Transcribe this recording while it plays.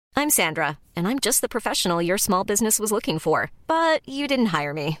I'm Sandra, and I'm just the professional your small business was looking for. But you didn't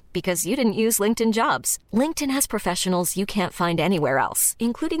hire me because you didn't use LinkedIn Jobs. LinkedIn has professionals you can't find anywhere else,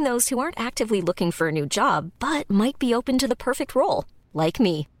 including those who aren't actively looking for a new job, but might be open to the perfect role, like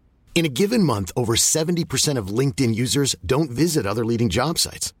me. In a given month, over 70% of LinkedIn users don't visit other leading job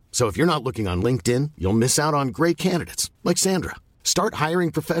sites. So if you're not looking on LinkedIn, you'll miss out on great candidates like Sandra. Start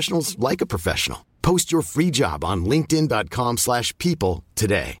hiring professionals like a professional. Post your free job on linkedin.com/people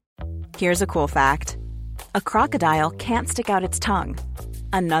today. Here's a cool fact. A crocodile can't stick out its tongue.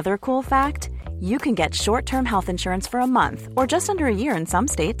 Another cool fact, you can get short-term health insurance for a month or just under a year in some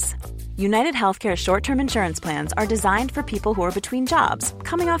states. United Healthcare short-term insurance plans are designed for people who are between jobs,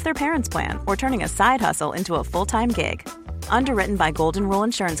 coming off their parents' plan, or turning a side hustle into a full-time gig. Underwritten by Golden Rule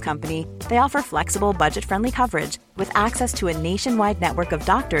Insurance Company, they offer flexible, budget-friendly coverage with access to a nationwide network of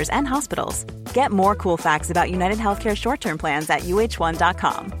doctors and hospitals. Get more cool facts about United Healthcare short-term plans at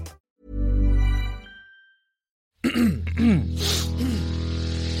uh1.com.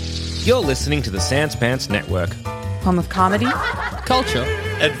 You're listening to the Sans Pants Network. Home of comedy Culture.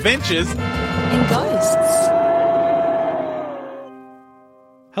 Adventures. and ghosts.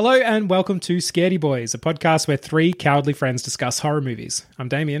 Hello and welcome to Scaredy Boys, a podcast where three cowardly friends discuss horror movies. I'm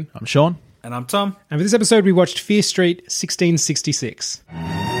Damien. I'm Sean. And I'm Tom. And for this episode, we watched Fear Street 1666.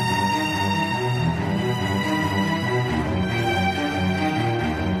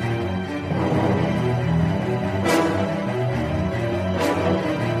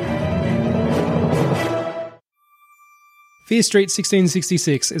 Fear Street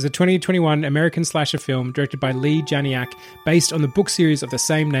 1666 is a 2021 American slasher film directed by Lee Janiak, based on the book series of the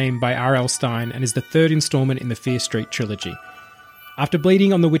same name by R.L. Stine, and is the third installment in the Fear Street trilogy. After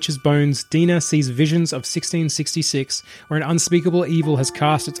bleeding on the witch's bones, Dina sees visions of 1666, where an unspeakable evil has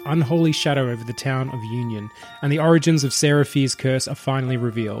cast its unholy shadow over the town of Union, and the origins of Sarah Fear's curse are finally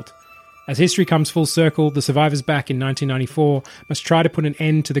revealed. As history comes full circle, the survivors back in 1994 must try to put an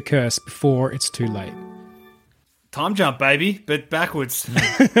end to the curse before it's too late. Time jump, baby, but backwards.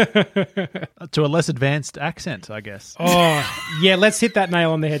 To a less advanced accent, I guess. Oh, yeah, let's hit that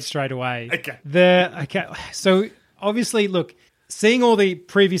nail on the head straight away. Okay. So, obviously, look, seeing all the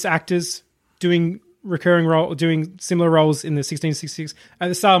previous actors doing doing similar roles in the 1666, at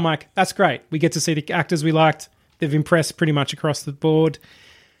the start, I'm like, that's great. We get to see the actors we liked. They've impressed pretty much across the board.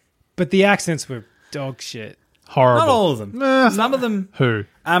 But the accents were dog shit. Horrible. Not all of them. Some of them. Who?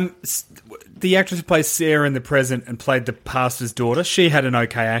 The actress who plays Sarah in the present and played the pastor's daughter, she had an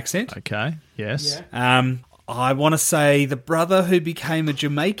okay accent. Okay, yes. Yeah. I want to say the brother who became a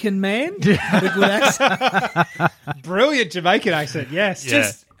Jamaican man had a good accent. Brilliant Jamaican accent, yes.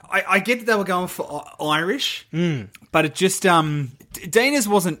 Just, I get that they were going for Irish, but it just Dana's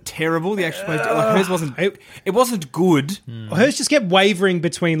wasn't terrible. The actual hers wasn't. It wasn't good. Well, hers just kept wavering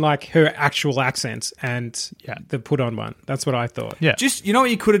between like her actual accents and the put on one. That's what I thought. Yeah. Just, you know what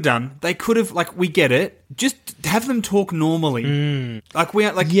you could have done? They could have, like, we get it. Just have them talk normally. Like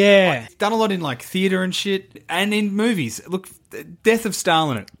I've done a lot in like theatre and shit, and in movies. Look, Death of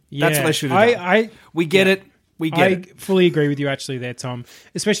Stalin. That's what they should have done. We get it. I fully agree with you actually there, Tom.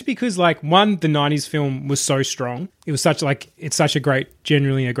 Especially because, like, one, the 90s film was so strong. It was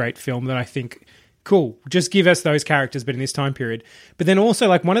genuinely a great film that I think, cool, just give us those characters, but in this time period. But then also,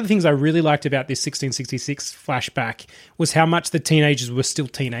 like, one of the things I really liked about this 1666 flashback was how much the teenagers were still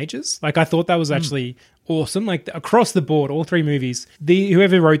teenagers. Like, I thought that was actually awesome. Like, across the board, all three movies,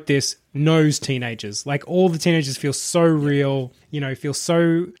 whoever wrote this knows teenagers. Like, all the teenagers feel so real, feel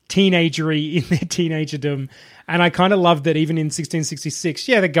so teenagery in their teenagerdom. And I kind of love that even in 1666,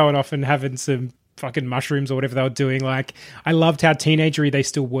 they're going off and having some fucking mushrooms or whatever they were doing. Like, I loved how teenagery they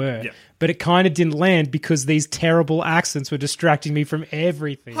still were. Yeah. But it kind of didn't land because these terrible accents were distracting me from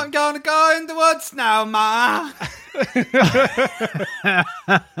everything. I'm going to go in the woods now, Ma.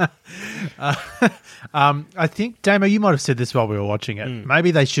 I think, Damo, you might have said this while we were watching it.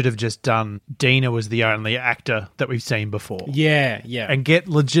 Maybe they should have just done Dina was the only actor that we've seen before. Yeah. And get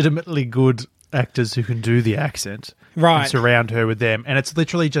legitimately good actors who can do the accent. Right. And surround her with them. And it's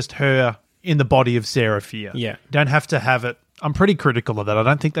literally just her in the body of Sarah Fear. Yeah. Don't have to have it. I'm pretty critical of that. I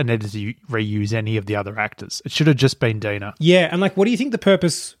don't think they needed to reuse any of the other actors. It should have just been Dina. Yeah, and like, what do you think the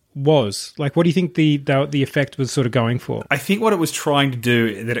purpose was? Like, what do you think the effect was sort of going for? I think what it was trying to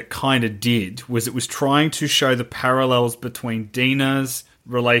do, that it kind of did, was it was trying to show the parallels between Dina's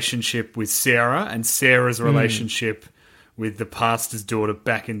relationship with Sarah and Sarah's relationship with the pastor's daughter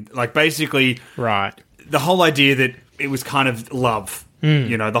back in, like, basically, right, the whole idea that it was kind of love.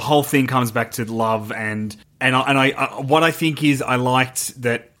 The whole thing comes back to love, and I what I think is, I liked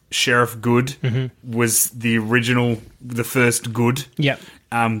that Sheriff Good was the first Good. Yep.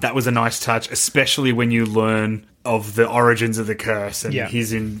 That was a nice touch, especially when you learn of the origins of the curse and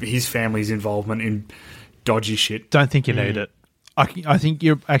his family's involvement in dodgy shit. Don't think you need it. I think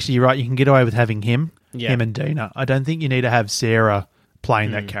you're right. You can get away with having him and Dina. I don't think you need to have Sarah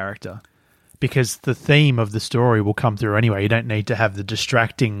playing that character, because the theme of the story will come through anyway. You don't need to have the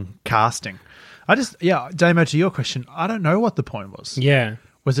distracting casting. Damo, to your question, I don't know what the point was. Yeah.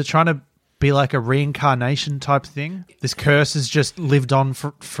 Was it trying to be like a reincarnation type thing? This curse has just lived on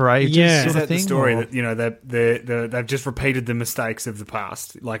for ages, sort Is that of thing? the story that, they've just repeated the mistakes of the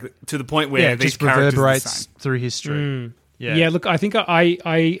past, like to the point where it these just characters reverberates are the same. through history. Yeah, look, I think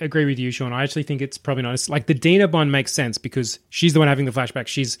I agree with you, Sean. I actually think it's probably not. Like, the Dina Bond makes sense because she's the one having the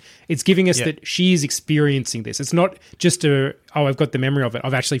flashback. It's giving us that she's experiencing this. It's not just I've got the memory of it.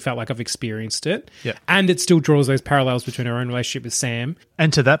 I've actually felt like I've experienced it. Yeah. And it still draws those parallels between her own relationship with Sam.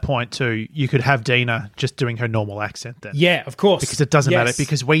 And to that point, too, you could have Dina just doing her normal accent then. Yeah, of course. Because it doesn't matter,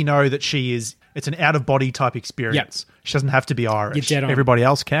 because we know that it's an out-of-body type experience. Yep. She doesn't have to be Irish. You're dead on. Everybody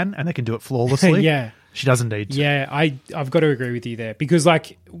else can, and they can do it flawlessly. Yeah. She doesn't need to. Yeah, I've got to agree with you there. Because,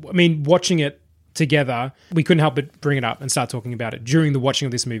 watching it together, we couldn't help but bring it up and start talking about it during the watching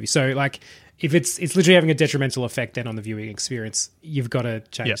of this movie. So, if it's literally having a detrimental effect then on the viewing experience, you've got to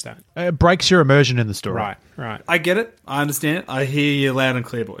change that. It breaks your immersion in the story. Right. I get it. I understand it. I hear you loud and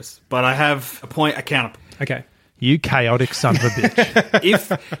clear, boys. But I have a counterpoint. Okay. You chaotic son of a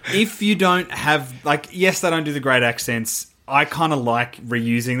bitch. If you don't have, yes, they don't do the great accents. I kind of like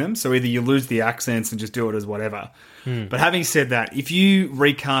reusing them. So either you lose the accents and just do it as whatever. But having said that, if you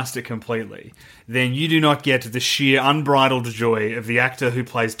recast it completely, then you do not get the sheer unbridled joy of the actor who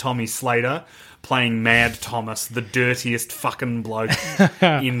plays Tommy Slater playing Mad Thomas, the dirtiest fucking bloke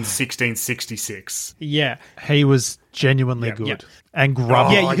in 1666. Yeah. He was genuinely good. Yeah. And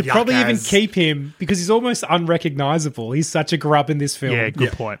grubby. Yeah, you could probably even keep him because he's almost unrecognizable. He's such a grub in this film. Yeah,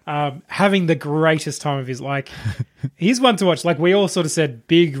 good point. Having the greatest time of his he's one to watch. We all sort of said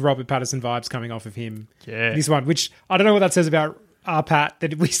big Robert Pattinson vibes coming off of him. Yeah. This one, which I don't know what that says about our Pat,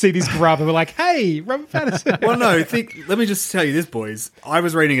 that we see this grub and we're like, hey, Robert Pattinson. Well, no, let me just tell you this, boys. I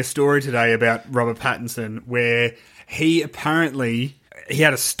was reading a story today about Robert Pattinson where he apparently... He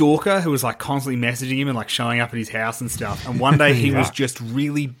had a stalker who was constantly messaging him and showing up at his house and stuff. And one day he was just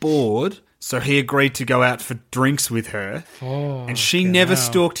really bored, so he agreed to go out for drinks with her. And she never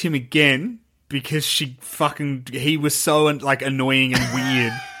stalked him again because he was so annoying and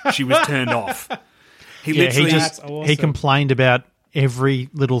weird. She was turned off. He complained about every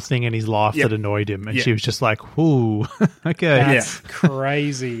little thing in his life that annoyed him, and she was just like, "Ooh, okay, that's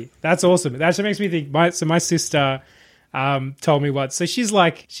crazy. That's awesome." That actually makes me think. My sister. Told me what. So she's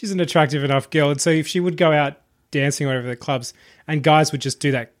an attractive enough girl. And so if she would go out dancing or whatever the clubs, and guys would just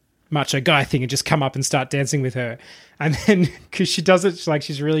do that macho guy thing and just come up and start dancing with her. And then, because she does it,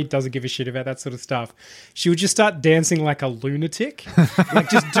 she really doesn't give a shit about that sort of stuff. She would just start dancing like a lunatic.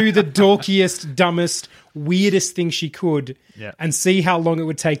 Just do the dorkiest, dumbest, weirdest thing she could and see how long it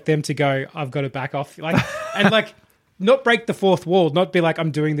would take them to go, I've got to back off. Not break the fourth wall, not be like, I'm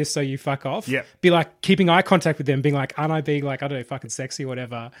doing this so you fuck off. Yeah. Be keeping eye contact with them, being like, aren't I being I don't know, fucking sexy or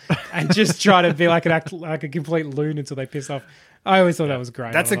whatever, and just try to be act like a complete loon until they piss off. I always thought that was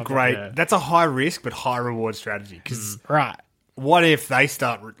great. That's that's a high risk but high reward strategy. Because what if they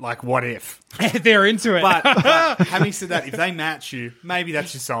start, what if? They're into it. But having said that, if they match you, maybe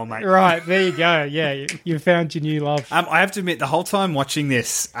that's your soulmate. Right, there you go. Yeah, you found your new love. I have to admit, the whole time watching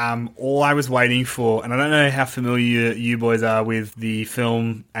this, all I was waiting for, and I don't know how familiar you boys are with the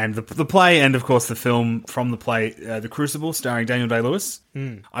film and the play, and of course the film from the play, The Crucible, starring Daniel Day-Lewis.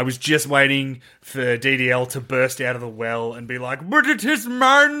 I was just waiting for DDL to burst out of the well and be like, but it is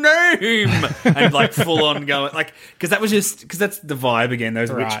my name! And full on going, because that's the vibe again,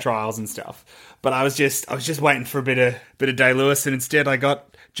 those witch trials and stuff. But I was just waiting for a bit of Day-Lewis, and instead I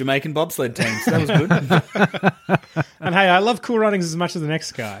got Jamaican bobsled team, so that was good. And hey, I love Cool Runnings as much as the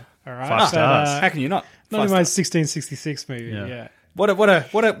next guy. All right, 5 stars. How can you not? Not in my 1666 movie. Yeah. What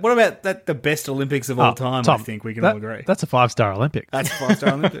about that? The best Olympics of all time. Tom, I think we can all agree. That's a 5-star Olympic. That's a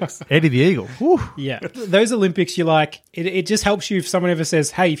 5-star Olympics. Eddie the Eagle. Whew. Yeah, those Olympics. It just helps you if someone ever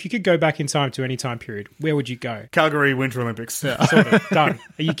says, "Hey, if you could go back in time to any time period, where would you go?" Calgary Winter Olympics. Yeah, sort of done.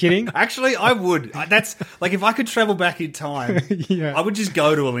 Are you kidding? Actually, I would. That's if I could travel back in time, I would just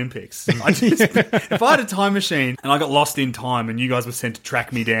go to Olympics. If I had a time machine and I got lost in time, and you guys were sent to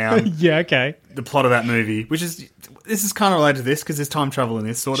track me down. Yeah. Okay. The plot of that movie, this is kind of related to this because there's time travel in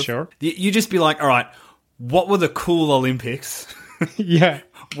this sort of. Sure. You just be like, all right, what were the cool Olympics? Yeah.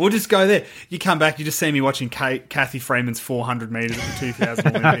 We'll just go there. You come back, you just see me watching Kathy Freeman's 400 metres at the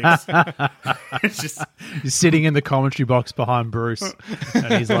 2000 Olympics. It's just... He's sitting in the commentary box behind Bruce,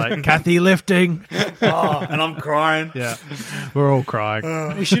 and he's like, Kathy lifting. And I'm crying. Yeah, we're all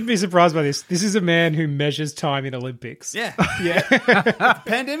crying. You shouldn't be surprised by this. This is a man who measures time in Olympics. Yeah. The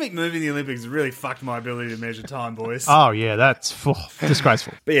pandemic moving the Olympics really fucked my ability to measure time, boys. Oh, yeah, that's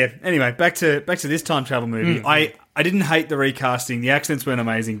disgraceful. But yeah, anyway, back to this time travel movie. I didn't hate the recasting. The accents weren't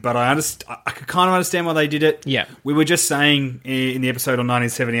amazing, but I could kind of understand why they did it. Yeah. We were just saying in the episode on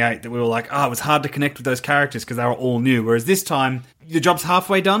 1978 that we were like, it was hard to connect with those characters because they were all new. Whereas this time, the job's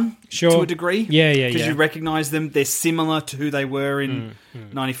halfway done to a degree. Yeah. Because you recognise them. They're similar to who they were in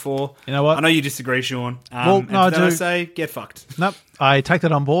 94. You know what? I know you disagree, Sean. Well, no, I do. I say, get fucked. Nope, I take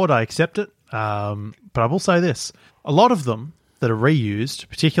that on board. I accept it. But I will say this. A lot of them that are reused,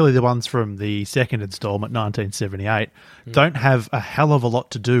 particularly the ones from the second installment, 1978, don't have a hell of a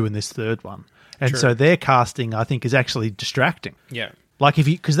lot to do in this third one. And so their casting, I think, is actually distracting. Yeah. Like if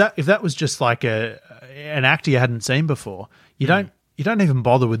that was just like an actor you hadn't seen before, you don't even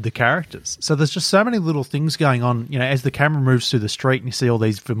bother with the characters. So there's just so many little things going on, as the camera moves through the street and you see all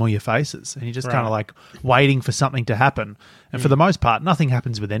these familiar faces and you're just kind of like waiting for something to happen. And for the most part, nothing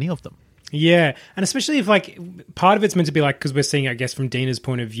happens with any of them. Yeah, and especially if, like, part of it's meant to be, like, because we're seeing, I guess, from Dina's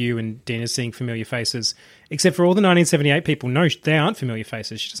point of view and Dina's seeing familiar faces, except for all the 1978 people, no, they aren't familiar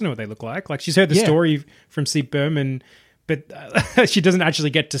faces. She doesn't know what they look like. Like, she's heard the story from Steve Berman, but she doesn't actually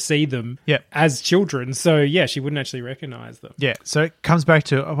get to see them as children. So, yeah, she wouldn't actually recognize them. Yeah, so it comes back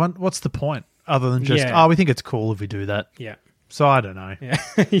to, what's the point? Other than just, we think it's cool if we do that. Yeah. So I don't know.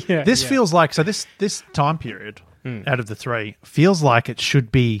 Yeah. This feels like, so this time period out of the three feels like it should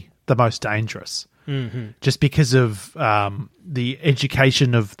be the most dangerous, just because of the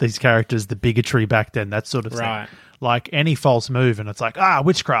education of these characters, the bigotry back then, that sort of thing. Like any false move, and it's like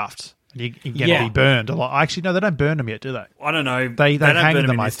witchcraft. You're going to be burned a lot. Actually, no, they don't burn them yet, do they? I don't know. They hang burn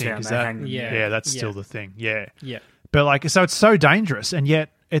them, I in this think. town. Is They that? hang them. Yeah, that's still the thing. Yeah. But like, so it's so dangerous, and yet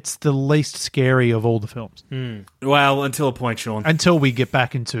it's the least scary of all the films. Well, until a point, Sean. Until we get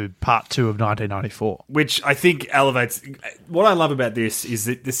back into part 2 of 1994. Which I think elevates... What I love about this is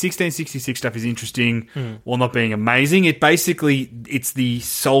that the 1666 stuff is interesting while not being amazing. It's the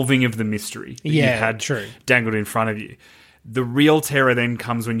solving of the mystery that you had dangled in front of you. The real terror then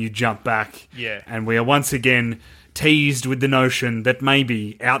comes when you jump back. Yeah. And we are once again teased with the notion that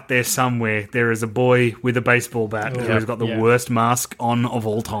maybe out there somewhere there is a boy with a baseball bat who has got the worst mask on of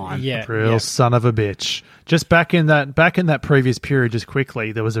all time. Yeah. Real son of a bitch. Just back in that previous period, just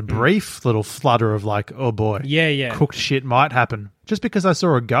quickly, there was a brief little flutter of like, oh boy, cooked shit might happen. Just because I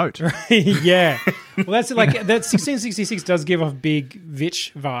saw a goat. Yeah. Well, that's like that 1666 does give off big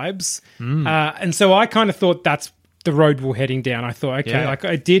Vitch vibes. And so I kind of thought that's the road we're heading down. I thought, okay, like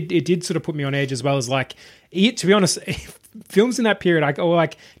it did sort of put me on edge, as well as like, to be honest, films in that period, I go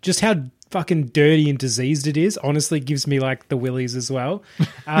like just how fucking dirty and diseased it is, honestly gives me like the willies as well.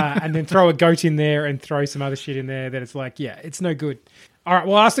 And then throw a goat in there and throw some other shit in there that it's like, it's no good. All right,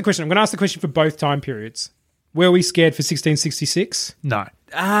 well, I'll ask the question. I'm going to ask the question for both time periods. Were we scared for 1666? No.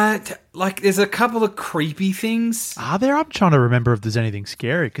 Like there's a couple of creepy things. Are there? I'm trying to remember if there's anything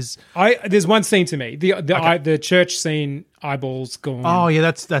scary because there's one scene to me, the church scene, eyeballs gone. Oh yeah,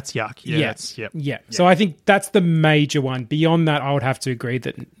 that's yuck. Yeah. So I think that's the major one. Beyond that, I would have to agree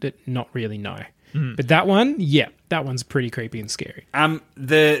that not really no. But that one, that one's pretty creepy and scary.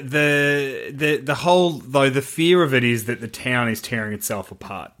 The whole though the fear of it is that the town is tearing itself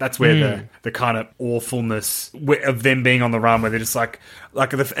apart. That's where the kind of awfulness of them being on the run, where they're just like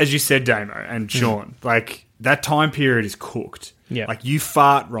as you said, Damo and Sean, like that time period is cooked. Yeah, like you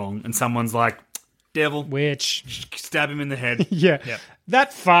fart wrong and someone's like, devil, witch, stab him in the head. Yeah.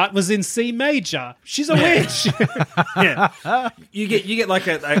 That fart was in C major. She's a witch. You get like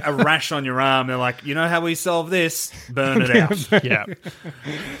a rash on your arm. They're like, you know how we solve this? Burn it out.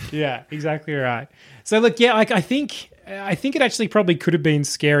 Yeah, exactly right. So look, like I think it actually probably could have been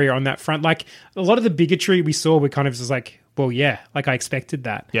scarier on that front. Like a lot of the bigotry we saw were kind of just like, well, like I expected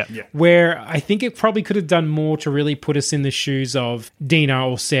that. Yeah. Where I think it probably could have done more to really put us in the shoes of Dina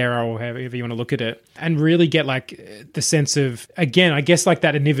or Sarah or however you want to look at it, and really get like the sense of, again, I guess like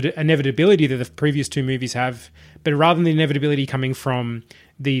that inevitability that the previous two movies have, but rather than the inevitability coming from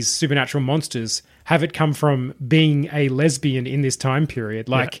these supernatural monsters, have it come from being a lesbian in this time period.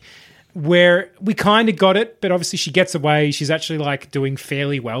 Like... Yeah. Where we kind of got it, but obviously she gets away. She's actually like doing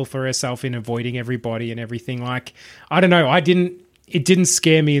fairly well for herself in avoiding everybody and everything. Like, I don't know. I didn't it didn't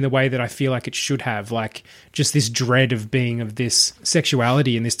scare me in the way that I feel like it should have. Like just this dread of being of this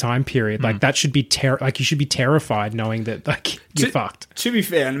sexuality in this time period. Like that should be like you should be terrified knowing that like you're fucked. To be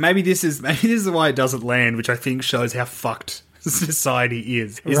fair, and maybe this is why it doesn't land, which I think shows how fucked society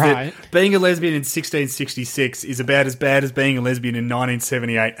is right. that being a lesbian in 1666 is about as bad as being a lesbian in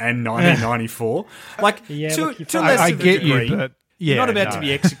 1978 and 1994. Like, to less I of a get degree, you, but you're not about to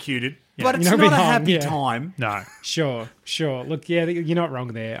be executed, but it's You're not not a hung, happy yeah. time. no. Sure. Look, yeah, you're not wrong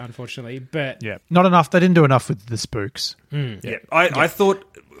there, unfortunately. But Yeah, not enough. They didn't do enough with the spooks. Yeah, I thought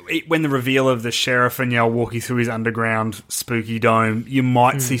when the reveal of the sheriff and Yale walking through his underground spooky dome, you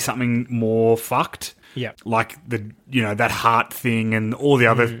might see something more fucked. Yeah. Like that heart thing and all the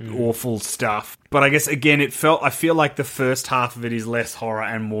other awful stuff. But I guess again I feel like the first half of it is less horror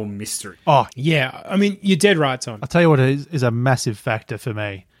and more mystery. Oh, yeah, I mean, you're dead right, Tom. I'll tell you what is a massive factor for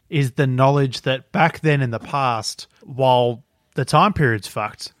me is the knowledge that back then in the past, while the time period's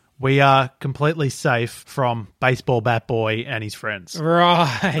fucked, we are completely safe from Baseball Bat Boy and his friends.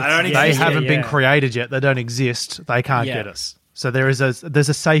 Right. They haven't been created yet. They don't exist. They can't get us. So there's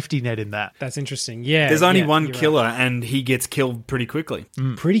a safety net in that. That's interesting. Yeah. There's only one killer and he gets killed pretty quickly.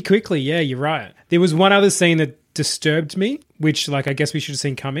 Pretty quickly, yeah, you're right. There was one other scene that disturbed me, which like I guess we should have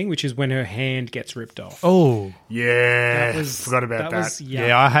seen coming, which is when her hand gets ripped off. Oh. Yeah. Forgot about that.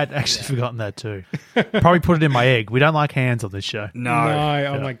 Yeah, I had actually forgotten that too. Probably put it in my egg. We don't like hands on this show. No.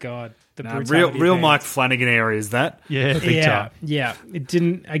 Oh my God. Real Mike Flanagan area is that? Yeah, big time. Yeah. It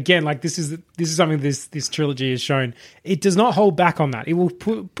didn't, again, like this is something this trilogy has shown. It does not hold back on that. It will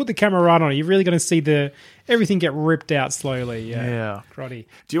put the camera right on it. You're really going to see everything get ripped out slowly. Yeah. Crotty.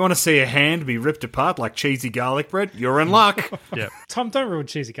 Do you want to see a hand be ripped apart like cheesy garlic bread? You're in luck. Yeah. Tom, don't ruin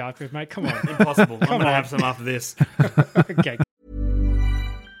cheesy garlic bread, mate. Come on. Impossible. I'm going to have some after this. Okay.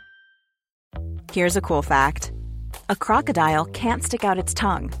 Here's a cool fact. A crocodile can't stick out its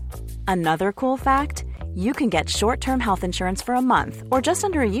tongue. Another cool fact, you can get short-term health insurance for a month or just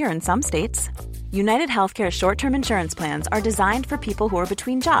under a year in some states. United Healthcare short-term insurance plans are designed for people who are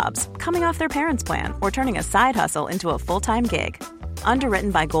between jobs, coming off their parents' plan, or turning a side hustle into a full-time gig.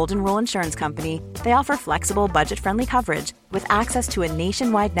 Underwritten by Golden Rule Insurance Company, they offer flexible, budget-friendly coverage with access to a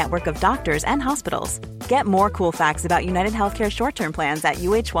nationwide network of doctors and hospitals. Get more cool facts about United Healthcare short-term plans at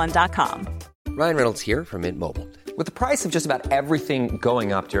uh1.com. Ryan Reynolds here from Mint Mobile. With the price of just about everything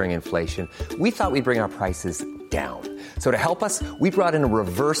going up during inflation, we thought we'd bring our prices down. So to help us, we brought in a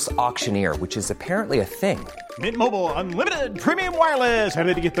reverse auctioneer, which is apparently a thing. Mint Mobile Unlimited Premium Wireless. How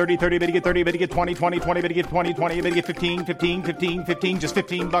to get 30, 30, bit to get 30, bit to get 20, 20, 20, bit to get 20, 20, bit to get 15, 15, 15, 15, just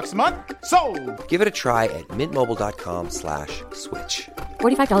 $15 a month? Sold! Give it a try at mintmobile.com/switch.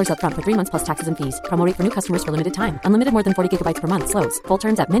 $45 up front for 3 months plus taxes and fees. Promo rate for new customers for limited time. Unlimited more than 40 gigabytes per month. Slows full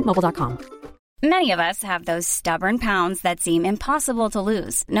terms at mintmobile.com. Many of us have those stubborn pounds that seem impossible to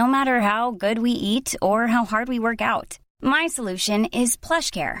lose, no matter how good we eat or how hard we work out. My solution is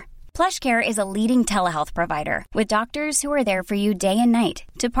PlushCare. PlushCare is a leading telehealth provider with doctors who are there for you day and night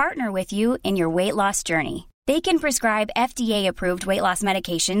to partner with you in your weight loss journey. They can prescribe FDA-approved weight loss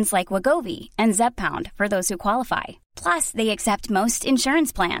medications like Wegovy and Zepbound for those who qualify. Plus, they accept most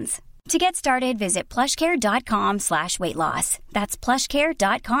insurance plans. To get started, visit plushcare.com/weightloss. That's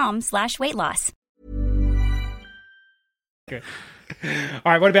plushcare.com/weightloss. Okay. All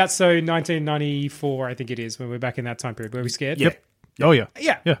right, what about 1994, I think it is, when we're back in that time period? Were we scared? Yep. Oh, yeah.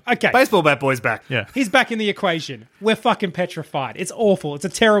 Yeah. Okay. Baseball Bat Boy's back. Yeah. He's back in the equation. We're fucking petrified. It's awful. It's a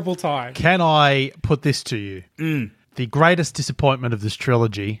terrible time. Can I put this to you? The greatest disappointment of this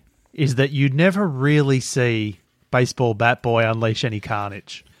trilogy is that you never really see Baseball Bat Boy unleash any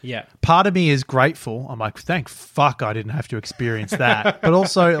carnage. Yeah. Part of me is grateful. I'm like, thank fuck I didn't have to experience that. But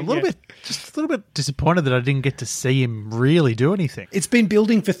also a little bit disappointed that I didn't get to see him really do anything. It's been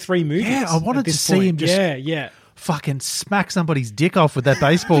building for 3 movies. Yeah, I wanted to see him just fucking smack somebody's dick off with that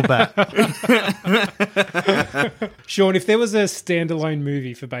baseball bat. Sean, if there was a standalone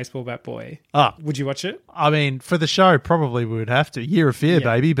movie for Baseball Bat Boy, would you watch it? I mean, for the show, probably we would have to. Year of Fear,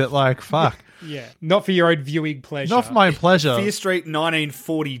 baby, but like, fuck. Yeah, not for your own viewing pleasure. Not for my own pleasure. Fear Street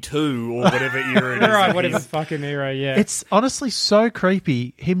 1942 or whatever era it is. Right, whatever fucking era, yeah. It's honestly so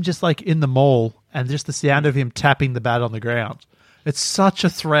creepy, him just like in the mall and just the sound of him tapping the bat on the ground. It's such a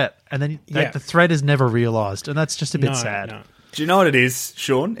threat. And then the threat is never realised. And that's just a bit sad. No. Do you know what it is,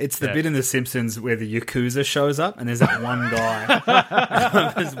 Sean? It's the bit in The Simpsons where the Yakuza shows up and there's that one guy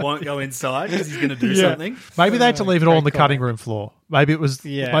who just won't go inside because he's going to do something. Maybe they had to leave it all on the cutting room floor. Maybe it was.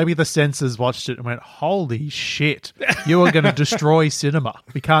 Maybe the censors watched it and went, "Holy shit! You are going to destroy cinema.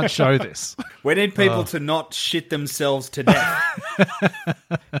 We can't show this." We need people to not shit themselves to death.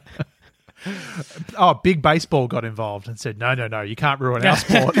 Oh, Big Baseball got involved and said, no, you can't ruin our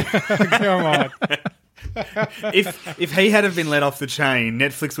sport. Come on. If he had have been let off the chain,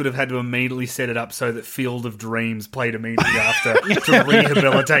 Netflix would have had to immediately set it up so that Field of Dreams played immediately after to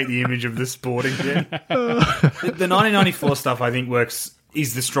rehabilitate the image of the sport again. The 1994 stuff, I think,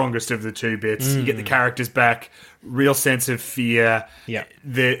 is the strongest of the two bits. You get the characters back, real sense of fear. Yeah.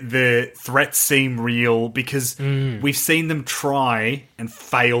 The threats seem real because we've seen them try and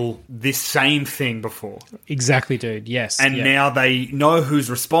fail this same thing before. Exactly, dude. Yes. And now they know who's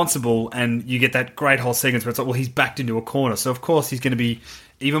responsible, and you get that great whole segment where it's like, well, he's backed into a corner, so of course he's going to be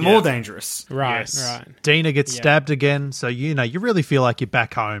even more dangerous. Right, Yes. right. Dina gets stabbed again, so you really feel like you're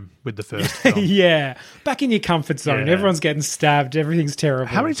back home with the first film. Yeah. Back in your comfort zone. Yeah. Everyone's getting stabbed. Everything's terrible.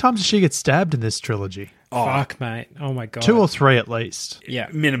 How many times does she get stabbed in this trilogy? Fuck, mate. Oh, my God. 2 or 3 at least. Yeah.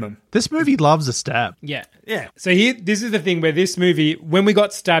 Minimum. This movie loves a stab. Yeah. Yeah. So this is the thing where this movie, when she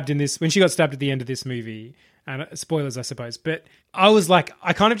got stabbed at the end of this movie, and spoilers, I suppose, but I was like,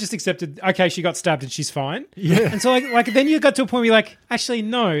 I kind of just accepted, okay, she got stabbed and she's fine. Yeah. And so like then you got to a point where you're like, actually,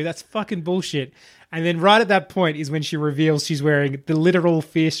 no, that's fucking bullshit. And then right at that point is when she reveals she's wearing the literal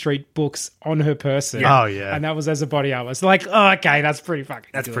Fear Street books on her person. Yeah. Oh, yeah. And that was as a body armor. So like, oh, okay, that's pretty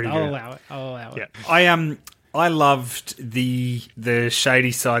fucking That's good. pretty I'll good. allow it. I'll allow it. I loved the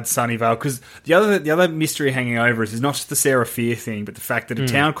shady side Sunnyvale because the other mystery hanging over us is not just the Sarah Fear thing, but the fact that a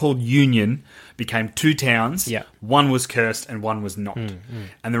town called Union became 2 towns. Yeah. One was cursed and one was not.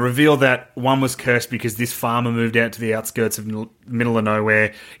 And the reveal that one was cursed because this farmer moved out to the outskirts of middle of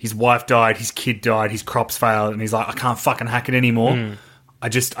nowhere. His wife died, his kid died, his crops failed, and he's like, I can't fucking hack it anymore. I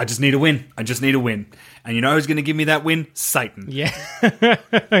just need a win. I just need a win. And you know who's going to give me that win? Satan. Yeah.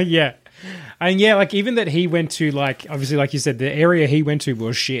 Yeah. And yeah, like even that he went to, like, obviously, like you said, the area he went to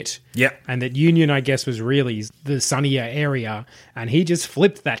was shit. Yep. And that Union, I guess, was really the sunnier area. And he just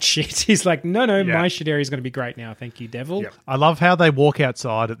flipped that shit. He's like, no, my shit area is going to be great now. Thank you, devil. Yep. I love how they walk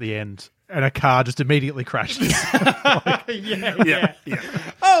outside at the end and a car just immediately crashes. Yeah.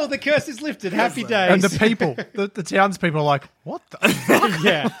 Oh, the curse is lifted. Happy days. And the people, the townspeople are like, what the fuck?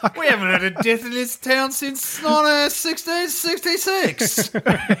 Yeah. We haven't had a death in this town since 1666.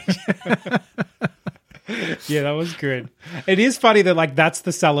 Yeah, that was good. It is funny that, like, that's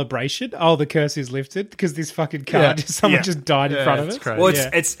the celebration. Oh, the curse is lifted because this fucking car, someone just died in front of it's it. crazy. Well,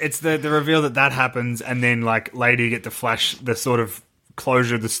 it's the reveal that happens, and then like later you get the flash, the sort of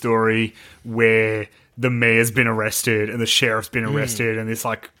closure of the story where the mayor's been arrested and the sheriff's been arrested, and this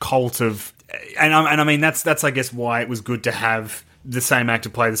like cult of, and I mean that's I guess why it was good to have the same actor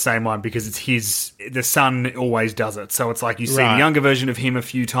play the same one, because it's the son always does it. So it's like you see a younger version of him a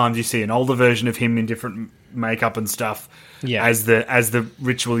few times, you see an older version of him in different makeup and stuff. Yeah. As the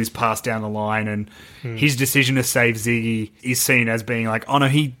ritual is passed down the line, and his decision to save Ziggy is seen as being like, oh no,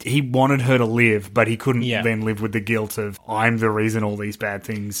 he wanted her to live, but he couldn't then live with the guilt of, I'm the reason all these bad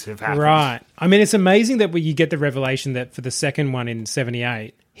things have happened. Right. I mean, it's amazing that you get the revelation that for the second one in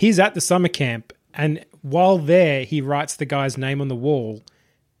 78, he's at the summer camp, and while there, he writes the guy's name on the wall,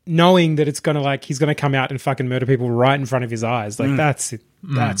 knowing that it's going to, like, he's going to come out and fucking murder people right in front of his eyes. Like, that's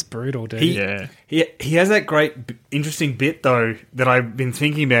brutal, dude. He has that great, interesting bit, though, that I've been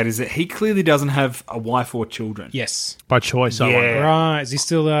thinking about, is that he clearly doesn't have a wife or children. Yes. By choice, I wonder. Right. Is he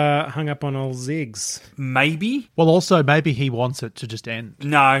still hung up on old Ziggs? Maybe. Well, also, maybe he wants it to just end.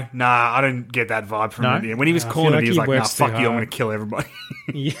 No, I don't get that vibe from him at the end. When he was cornered, like he was he like, nah, works too fuck you, I'm hard. going to kill everybody.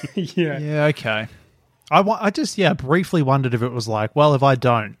 Yeah. Yeah, okay. I just briefly wondered if it was like, well, if I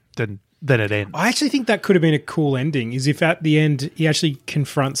don't, then it ends. I actually think that could have been a cool ending, is if at the end he actually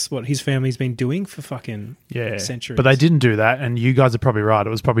confronts what his family's been doing for fucking centuries. But they didn't do that, and you guys are probably right. It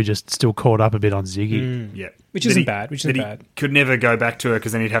was probably just still caught up a bit on Ziggy. Yeah. Which isn't bad. He could never go back to her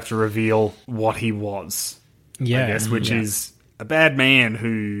because then he'd have to reveal what he was. Yeah. I guess, which is a bad man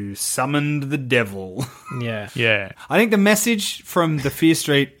who summoned the devil. Yeah. Yeah. I think the message from the Fear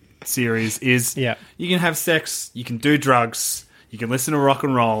Street series is you can have sex, you can do drugs, you can listen to rock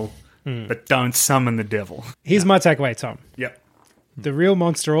and roll, but don't summon the devil. Here's my takeaway, Tom. Yep. The real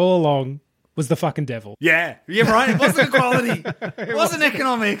monster all along was the fucking devil. Yeah, right. It wasn't equality. It wasn't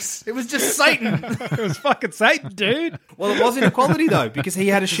economics. It was just Satan. It was fucking Satan, dude. Well, it was inequality, though, because he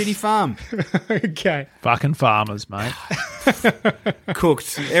had a shitty farm. Okay. Fucking farmers, mate.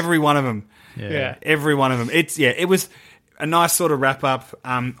 Cooked. Every one of them. Yeah. Every one of them. It was a nice sort of wrap up.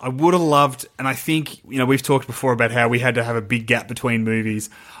 I would have loved, and I think, we've talked before about how we had to have a big gap between movies.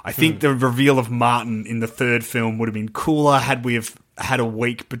 I think the reveal of Martin in the third film would have been cooler had we have had a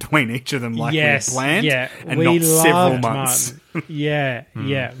week between each of them like we had planned, and we not several loved months. Martin.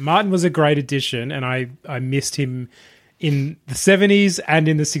 Yeah. Martin was a great addition, and I missed him in the 70s and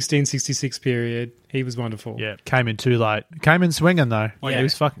in the 1666 period. He was wonderful. Yeah, came in too late. Came in swinging, though. Like, he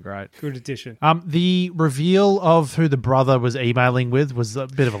was fucking great. Good addition. The reveal of who the brother was emailing with was a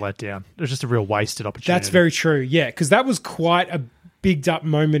bit of a letdown. It was just a real wasted opportunity. That's very true, yeah, because that was quite a bigged up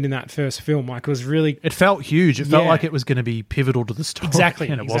moment in that first film. Like, it was really... It felt huge. It felt like it was going to be pivotal to the story.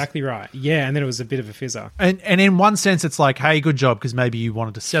 Exactly right. Yeah, and then it was a bit of a fizzer. And in one sense, it's like, hey, good job, because maybe you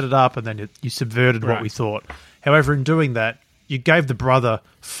wanted to set it up and then you subverted what we thought. However, in doing that, you gave the brother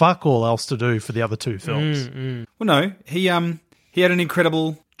fuck all else to do for the other two films. Well, no, he had an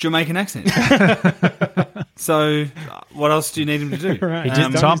incredible Jamaican accent. So, what else do you need him to do? Right. He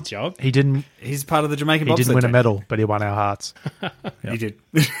did done his job. He didn't. He's part of the Jamaican He bobsled didn't win a team. medal, but he won our hearts. He did.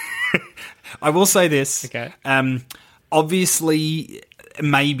 I will say this. Okay. Obviously,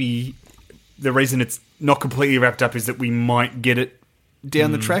 maybe the reason it's not completely wrapped up is that we might get it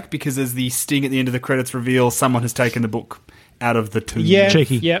down the track, because as the sting at the end of the credits reveal, someone has taken the book out of the tomb. Yeah,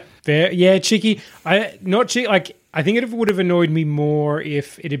 Cheeky. Yep. Fair. Yeah, cheeky. I think it would have annoyed me more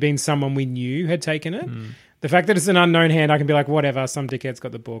if it had been someone we knew had taken it. The fact that it's an unknown hand, I can be like, whatever, some dickhead's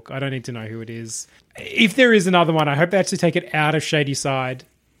got the book. I don't need to know who it is. If there is another one, I hope they actually take it out of Shady Side.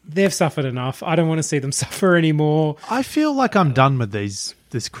 They've suffered enough. I don't want to see them suffer anymore. I feel like I'm done with this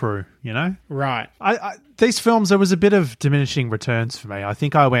crew, you know? Right. These films, there was a bit of diminishing returns for me. I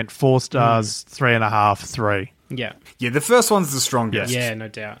think I went 4 stars, 3.5, 3. Yeah. Yeah, the first one's the strongest. Yeah, no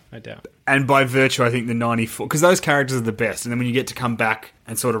doubt. And by virtue, I think the 94... Because those characters are the best. And then when you get to come back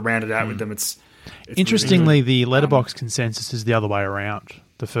and sort of round it out with them, it's Interestingly, the Letterboxd consensus is the other way around.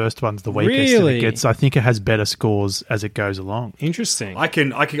 The first one's the weakest, and it gets. I think it has better scores as it goes along. Interesting. I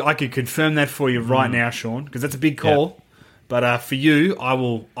can confirm that for you right now, Sean, because that's a big call. Yeah. But for you, I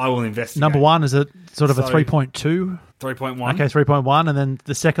will investigate. Number one, is it sort of a 3.2? 3.1. Okay, 3.1. And then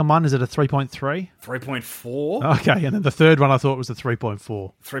the second one, is it a 3.3? 3.4. Okay, and then the third one I thought was a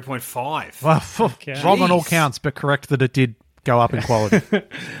 3.4. 3.5. Well, wrong on all counts, but correct that it did go up in quality.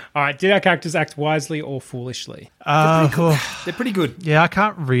 All right, did our characters act wisely or foolishly? They're pretty good. Yeah, I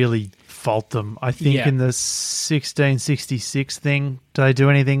can't really fault them. I think in the 1666 thing, do they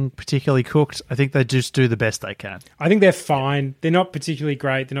do anything particularly cooked? I think they just do the best they can. I think they're fine. They're not particularly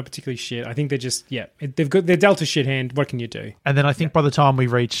great. They're not particularly shit. I think they're just they're dealt a shit hand. What can you do? And then I think by the time we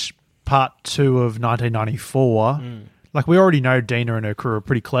reach part 2 of 1994, like we already know Dina and her crew are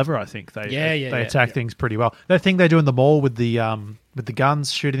pretty clever. I think they attack things pretty well. That thing they do in the mall with the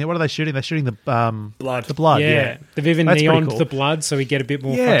guns shooting. What are they shooting? They're shooting the blood. The blood. Yeah. They've even That's neoned cool. the blood, so we get a bit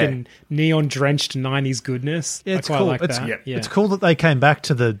more fucking neon drenched 90s goodness. Yeah, it's I quite cool. like that. It's cool that they came back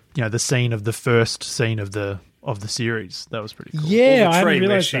to the the scene of the first scene of the series. That was pretty cool. Yeah, I hadn't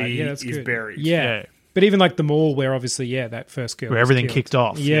realized that. Yeah, that's is good. buried. Yeah. But even like the mall where obviously, that first girl where was everything killed. kicked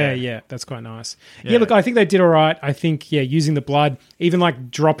off. Yeah, that's quite nice. Yeah, look, I think they did all right. I think, using the blood, even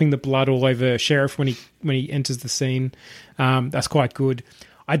like dropping the blood all over Sheriff when he enters the scene, that's quite good.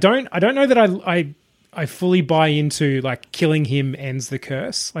 I don't know that I fully buy into like killing him ends the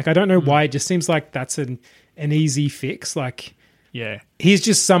curse. Like I don't know why. It just seems like that's an easy fix. Like he's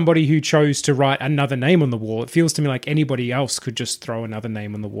just somebody who chose to write another name on the wall. It feels to me like anybody else could just throw another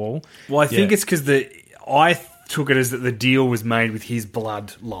name on the wall. Well, I think it's because I took it as that the deal was made with his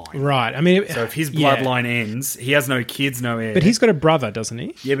bloodline. Right. I mean, so if his bloodline ends, he has no kids, no heir. But he's got a brother, doesn't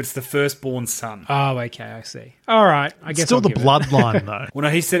he? Yeah, but it's the firstborn son. Oh, okay, I see. All right, I guess still I'll the give it. bloodline though. Well, no,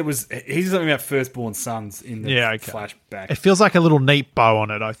 he said he said something about firstborn sons in the flashback. It feels like a little neat bow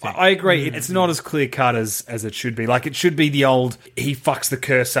on it. I think. I agree. It's not as clear cut as it should be. Like it should be the old he fucks the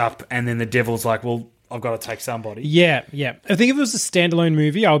curse up, and then the devil's like, well, I've got to take somebody. Yeah. I think if it was a standalone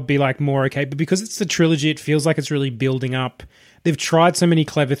movie, I would be like more okay. But because it's a trilogy, it feels like it's really building up. They've tried so many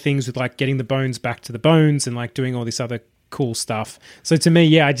clever things with like getting the bones back to the bones and like doing all this other cool stuff. So to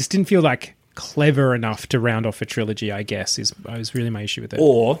me, I just didn't feel like clever enough to round off a trilogy, I guess, was really my issue with it.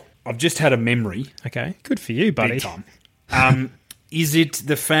 Or I've just had a memory. Okay, good for you, buddy. Big time. Is it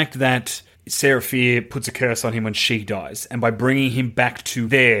the fact that Sarah Fear puts a curse on him when she dies, and by bringing him back to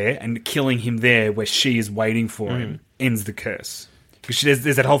there and killing him there where she is waiting for him, ends the curse? Because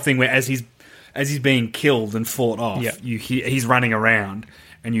there's that whole thing where as he's being killed and fought off, you hear he's running around,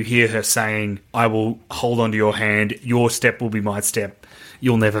 and you hear her saying, "I will hold onto your hand. Your step will be my step.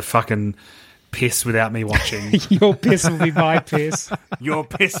 You'll never fucking piss without me watching. Your piss will be my piss. Your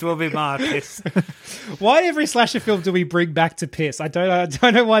piss will be my piss." Why every slasher film do we bring back to piss? I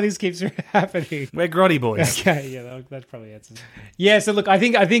don't know why this keeps happening. We're grotty boys. Okay, that probably answers. Yeah, so look, I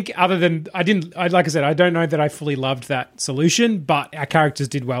think other than like I said, I don't know that I fully loved that solution, but our characters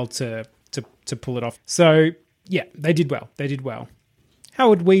did well to pull it off. So yeah, they did well. How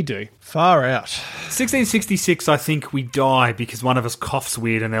would we do? Far out. 1666, I think we die because one of us coughs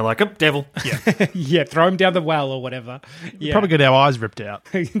weird and they're like, oh, devil. Yeah. Yeah, throw him down the well or whatever. Yeah. Probably get our eyes ripped out.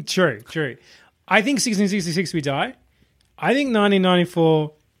 True. I think 1666 we die. I think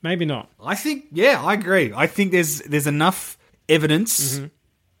 1994, maybe not. I think, yeah, I agree. I think there's enough evidence. Mm-hmm.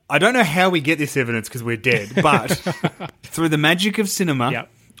 I don't know how we get this evidence because we're dead, but through the magic of cinema, Yep.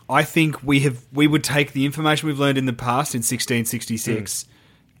 I think we would take the information we've learned in the past in 1666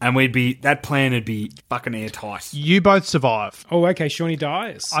 and that plan would be fucking airtight. You both survive. Oh, okay, Shawnee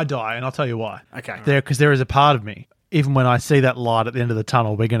dies. I die, and I'll tell you why. Okay. Because there is a part of me, even when I see that light at the end of the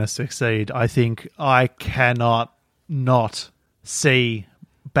tunnel, we're going to succeed. I think I cannot not see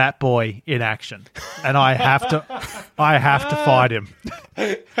Batboy in action, and I have to fight him.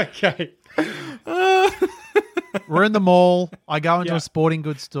 Okay. We're in the mall. I go into a sporting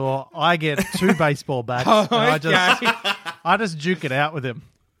goods store. I get 2 baseball bats. And I just juke it out with him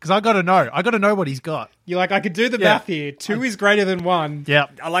because I got to know. I got to know what he's got. You're like, I could do the math here. 2 is greater than 1. Yeah.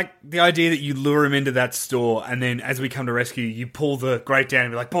 I like the idea that you lure him into that store and then as we come to rescue, you pull the grate down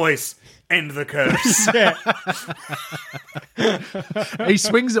and be like, boys, end the curse. He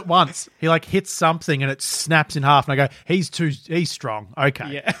swings it once. He hits something and it snaps in half. And I go, he's strong.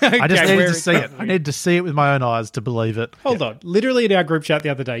 Okay. Yeah. I just Okay, needed to see it. I needed to see it with my own eyes to believe it. Hold on. Literally in our group chat the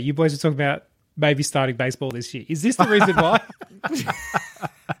other day, you boys were talking about maybe starting baseball this year. Is this the reason why?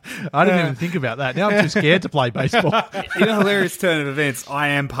 I didn't even think about that. Now I'm too scared to play baseball. In a hilarious turn of events, I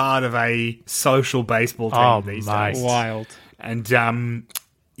am part of a social baseball team these days. Wild. And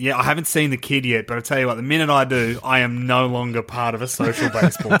yeah, I haven't seen the kid yet, but I'll tell you what, the minute I do, I am no longer part of a social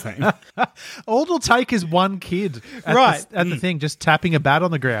baseball team. All it'll take is one kid at the thing, just tapping a bat on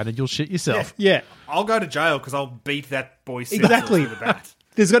the ground and you'll shit yourself. Yeah. I'll go to jail because I'll beat that boy Exactly. with a bat.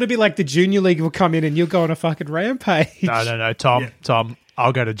 There's got to be the junior league will come in and you'll go on a fucking rampage. No, Tom,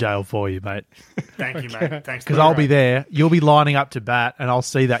 I'll go to jail for you, mate. Thank you, mate. Thanks. Because I'll be there. You'll be lining up to bat, and I'll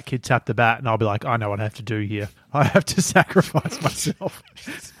see that kid tap the bat, and I'll be like, I know what I have to do here. I have to sacrifice myself.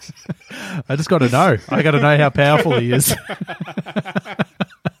 I just got to know. I got to know how powerful he is.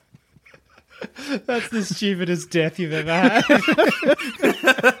 That's the stupidest death you've ever had.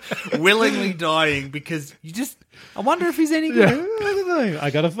 Willingly dying because I wonder if he's any good.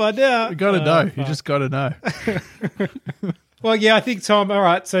 I got to find out. You got to know. You just got to know. Well, yeah, I think, Tom, all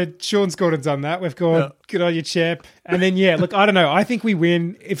right, so Sean's gone and done that. We've gone, good on you, champ. And then, look, I don't know. I think we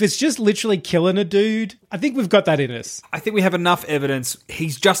win. If it's just literally killing a dude, I think we've got that in us. I think we have enough evidence.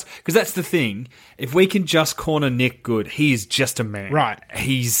 He's just... Because that's the thing. If we can just corner Nick good, he is just a man. Right.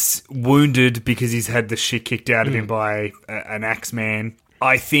 He's wounded because he's had the shit kicked out of him by an axe man.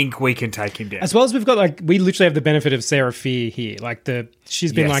 I think we can take him down. As well as we've got, we literally have the benefit of Sarah Fear here.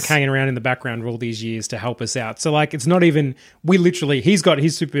 She's been, hanging around in the background for all these years to help us out. So, it's not even, he's got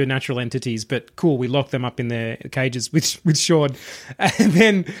his supernatural entities, but cool, we lock them up in their cages with Sean. And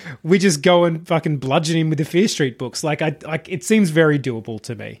then we just go and fucking bludgeon him with the Fear Street books. It seems very doable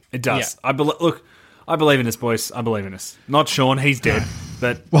to me. It does. Yeah. I believe in us, boys. I believe in us. Not Sean, he's dead.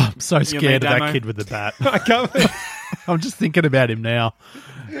 But I'm so scared of that kid with the bat. I can't... I'm just thinking about him now.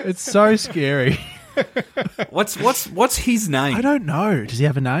 It's so scary. What's his name? I don't know. Does he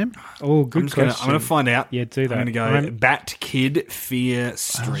have a name? Oh, good question. I'm going to find out. Yeah, do that. I'm going to go Bat Kid Fear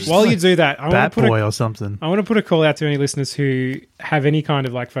Street. While you do that, Bat Boy or something. I want to put a call out to any listeners who have any kind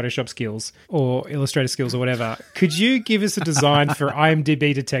of Photoshop skills or Illustrator skills or whatever. Could you give us a design for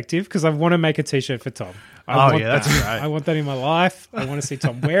IMDb Detective? Because I want to make a t-shirt for Tom. That's great. I want that in my life. I want to see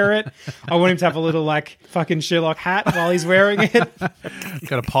Tom wear it. I want him to have a little fucking Sherlock hat while he's wearing it.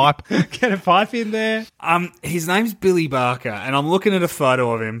 Got a pipe. Get a pipe in there. His name's Billy Barker, and I'm looking at a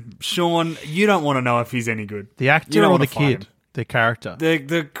photo of him. Sean, you don't want to know if he's any good. The actor or the kid? The character.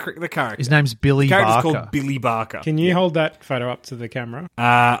 The character. His name's Billy Barker. The character's called Billy Barker. Can you hold that photo up to the camera?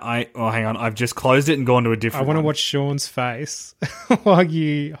 Hang on. I've just closed it and gone to a different one. I want to watch Sean's face while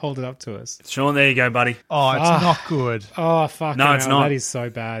you hold it up to us. Sean, there you go, buddy. Oh, it's not good. Oh, fuck. No, it's not. That is so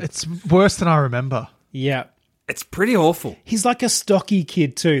bad. It's worse than I remember. Yeah. It's pretty awful. He's like a stocky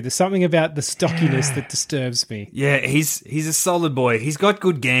kid too. There's something about the stockiness that disturbs me. Yeah, he's a solid boy. He's got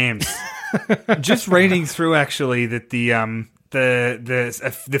good gams. Just reading through actually that the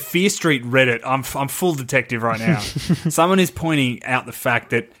Fear Street Reddit. I'm full detective right now. Someone is pointing out the fact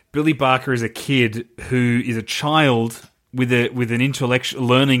that Billy Barker is a kid who is a child with an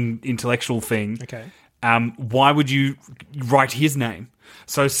intellectual thing. Okay. Why would you write his name?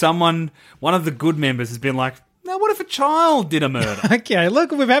 So one of the good members has been like, Now, what if a child did a murder? Okay,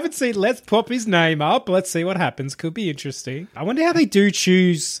 look, we haven't seen. Let's pop his name up. Let's see what happens. Could be interesting. I wonder how they do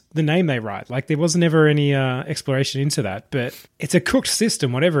choose the name they write. Like, there was never any exploration into that, but it's a cooked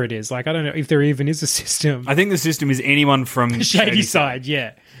system, whatever it is. Like, I don't know if there even is a system. I think the system is anyone from Shady Side,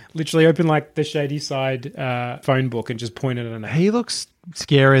 yeah. Literally open like the Shady Side phone book and just point it at a name. He looks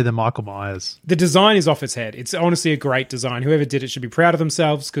scarier than Michael Myers. The design is off its head. It's honestly a great design. Whoever did it should be proud of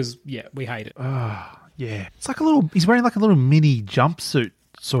themselves because, yeah, we hate it. Yeah. It's like he's wearing like a little mini jumpsuit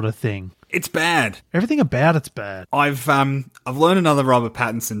sort of thing. It's bad. Everything about it's bad. I've learned another Robert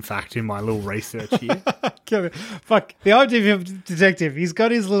Pattinson fact in my little research here. Fuck, the IMDb detective, he's got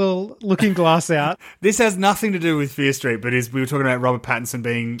his little looking glass out. This has nothing to do with Fear Street, but we were talking about Robert Pattinson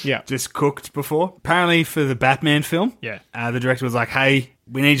being just cooked before. Apparently for the Batman film, the director was like, hey,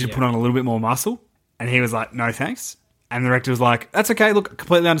 we need you to put on a little bit more muscle. And he was like, no thanks. And the director was like, that's okay, look,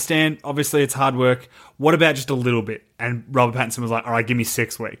 completely understand. Obviously, it's hard work. What about just a little bit? And Robert Pattinson was like, all right, give me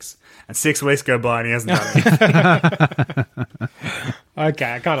 6 weeks. And 6 weeks go by and he hasn't done it.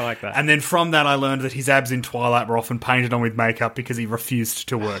 Okay, I kind of like that. And then from that, I learned that his abs in Twilight were often painted on with makeup because he refused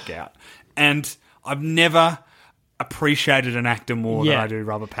to work out. And I've never appreciated an actor more than I do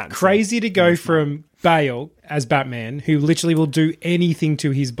Robert Pattinson. Crazy to go from Bale as Batman, who literally will do anything to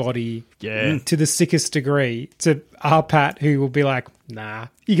his body to the sickest degree, to our Pat, who will be like, nah,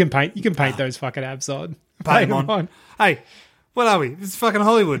 you can paint those fucking abs on. Paint them on. Hey, what are we? This is fucking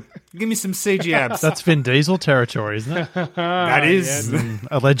Hollywood. Give me some CG abs. That's Vin Diesel territory, isn't it? That is.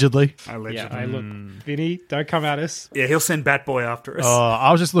 Allegedly. Yeah, look, Vinny, don't come at us. Yeah, he'll send Batboy after us. Oh,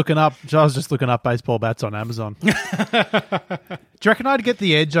 I was just looking up baseball bats on Amazon. Do you reckon I'd get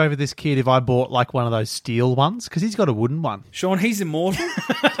the edge over this kid if I bought like one of those steel ones? Because he's got a wooden one. Sean, he's immortal.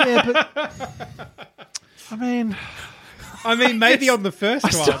 Yeah, but I mean, maybe on the first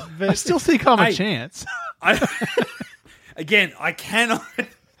one. But I still think I'm a chance. Again, I cannot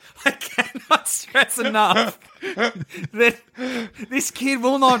stress enough that this kid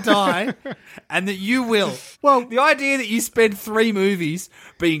will not die and that you will. Well, the idea that you spend 3 movies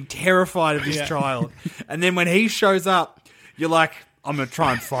being terrified of this child and then when he shows up, you're like, I'm going to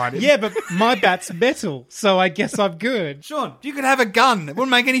try and fight him. Yeah, but my bat's metal, so I guess I'm good. Sean, you could have a gun. It wouldn't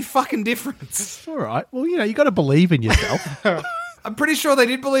make any fucking difference. All right. Well, you got to believe in yourself. I'm pretty sure they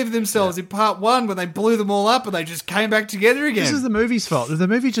did believe in themselves in part 1 when they blew them all up and they just came back together again. This is the movie's fault. If the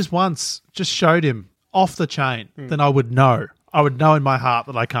movie just showed him off the chain, then I would know. I would know in my heart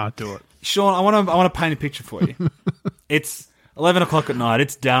that I can't do it. Sean, I want to paint a picture for you. It's 11 o'clock at night.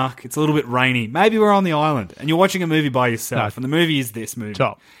 It's dark. It's a little bit rainy. Maybe we're on the island and you're watching a movie by yourself. And the movie is this movie.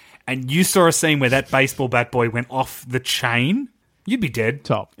 Top. And you saw a scene where that baseball bat boy went off the chain. You'd be dead.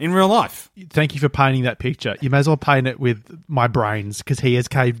 Top. In real life. Thank you for painting that picture. You may as well paint it with my brains because he has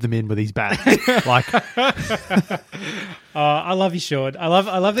caved them in with his bat. I love you, Sean. I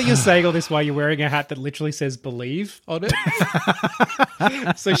love that you're saying all this while you're wearing a hat that literally says "Believe" on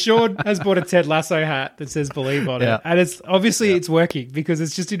it. So Sean has bought a Ted Lasso hat that says "Believe" on it, and it's obviously it's working because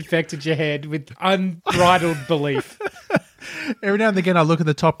it's just infected your head with unbridled belief. Every now and again, I look at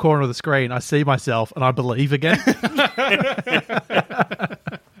the top corner of the screen, I see myself, and I believe again.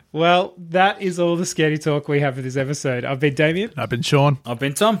 Well, that is all the Scaredy Talk we have for this episode. I've been Damien. I've been Sean. I've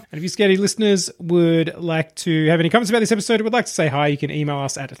been Tom. And if you Scaredy listeners would like to have any comments about this episode or would like to say hi, you can email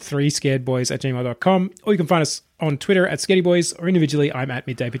us at 3scaredboys@gmail.com, or you can find us on Twitter at ScaredyBoys, or individually, I'm at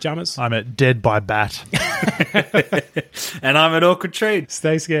Midday Pajamas. I'm at Dead by Bat. And I'm at Awkward Trade.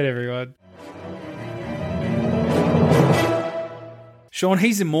 Stay scared, everyone. Sean,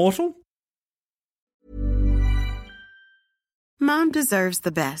 he's immortal? Mom deserves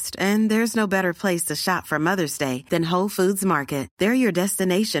the best, and there's no better place to shop for Mother's Day than Whole Foods Market. They're your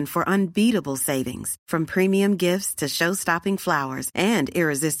destination for unbeatable savings, from premium gifts to show-stopping flowers and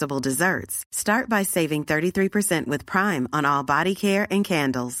irresistible desserts. Start by saving 33% with Prime on all body care and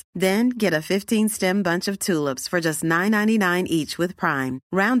candles. Then get a 15-stem bunch of tulips for just $9.99 each with Prime.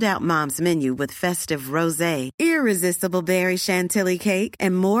 Round out Mom's menu with festive rosé, irresistible berry chantilly cake,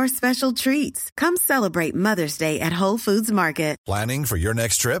 and more special treats. Come celebrate Mother's Day at Whole Foods Market. Planning for your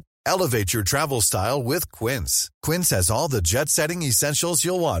next trip? Elevate your travel style with Quince. Quince has all the jet-setting essentials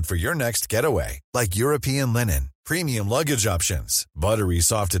you'll want for your next getaway, like European linen, premium luggage options, buttery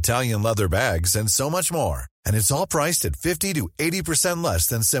soft Italian leather bags, and so much more. And it's all priced at 50 to 80% less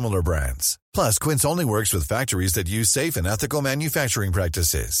than similar brands. Plus, Quince only works with factories that use safe and ethical manufacturing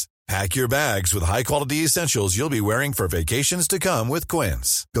practices. Pack your bags with high-quality essentials you'll be wearing for vacations to come with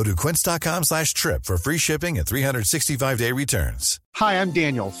Quince. Go to quince.com/trip for free shipping and 365-day returns. Hi, I'm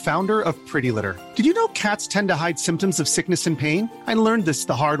Daniel, founder of Pretty Litter. Did you know cats tend to hide symptoms of sickness and pain? I learned this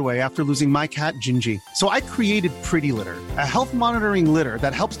the hard way after losing my cat, Gingy. So I created Pretty Litter, a health monitoring litter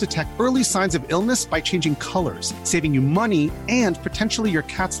that helps detect early signs of illness by changing colors, saving you money and potentially your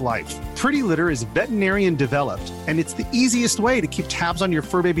cat's life. Pretty Litter is veterinarian developed, and it's the easiest way to keep tabs on your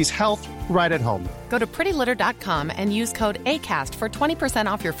fur baby's health right at home. Go to prettylitter.com and use code ACAST for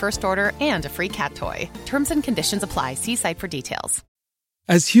 20% off your first order and a free cat toy. Terms and conditions apply. See site for details.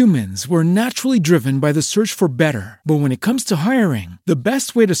 As humans, we're naturally driven by the search for better. But when it comes to hiring, the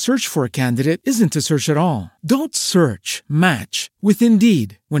best way to search for a candidate isn't to search at all. Don't search, match with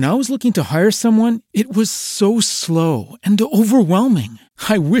Indeed. When I was looking to hire someone, it was so slow and overwhelming.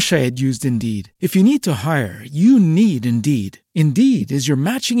 I wish I had used Indeed. If you need to hire, you need Indeed. Indeed is your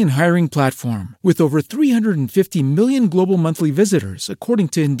matching and hiring platform with over 350 million global monthly visitors, according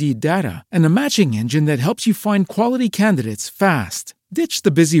to Indeed data, and a matching engine that helps you find quality candidates fast. Ditch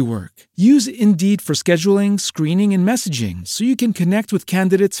the busy work. Use Indeed for scheduling, screening, and messaging so you can connect with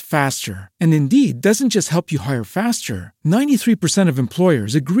candidates faster. And Indeed doesn't just help you hire faster. 93% of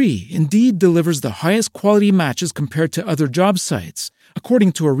employers agree Indeed delivers the highest quality matches compared to other job sites,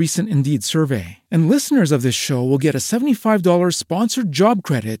 according to a recent Indeed survey. And listeners of this show will get a $75 sponsored job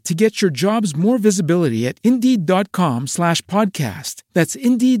credit to get your jobs more visibility at Indeed.com/podcast. That's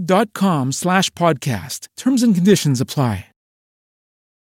Indeed.com/podcast. Terms and conditions apply.